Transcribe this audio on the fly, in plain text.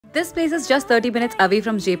This place is just 30 minutes away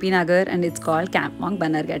from JP Nagar and it's called Camp Monk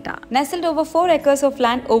Bannerghatta. Nestled over 4 acres of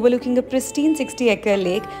land overlooking a pristine 60-acre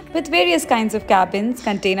lake with various kinds of cabins,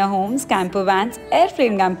 container homes, camper vans,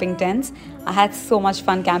 airframe camping tents. I had so much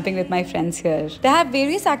fun camping with my friends here. They have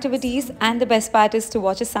various activities and the best part is to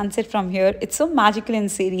watch a sunset from here. It's so magical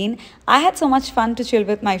and serene. I had so much fun to chill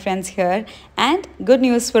with my friends here. And good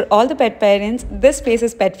news for all the pet parents, this place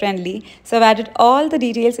is pet friendly. So I've added all the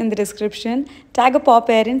details in the description. Tag a paw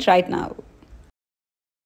parent right now.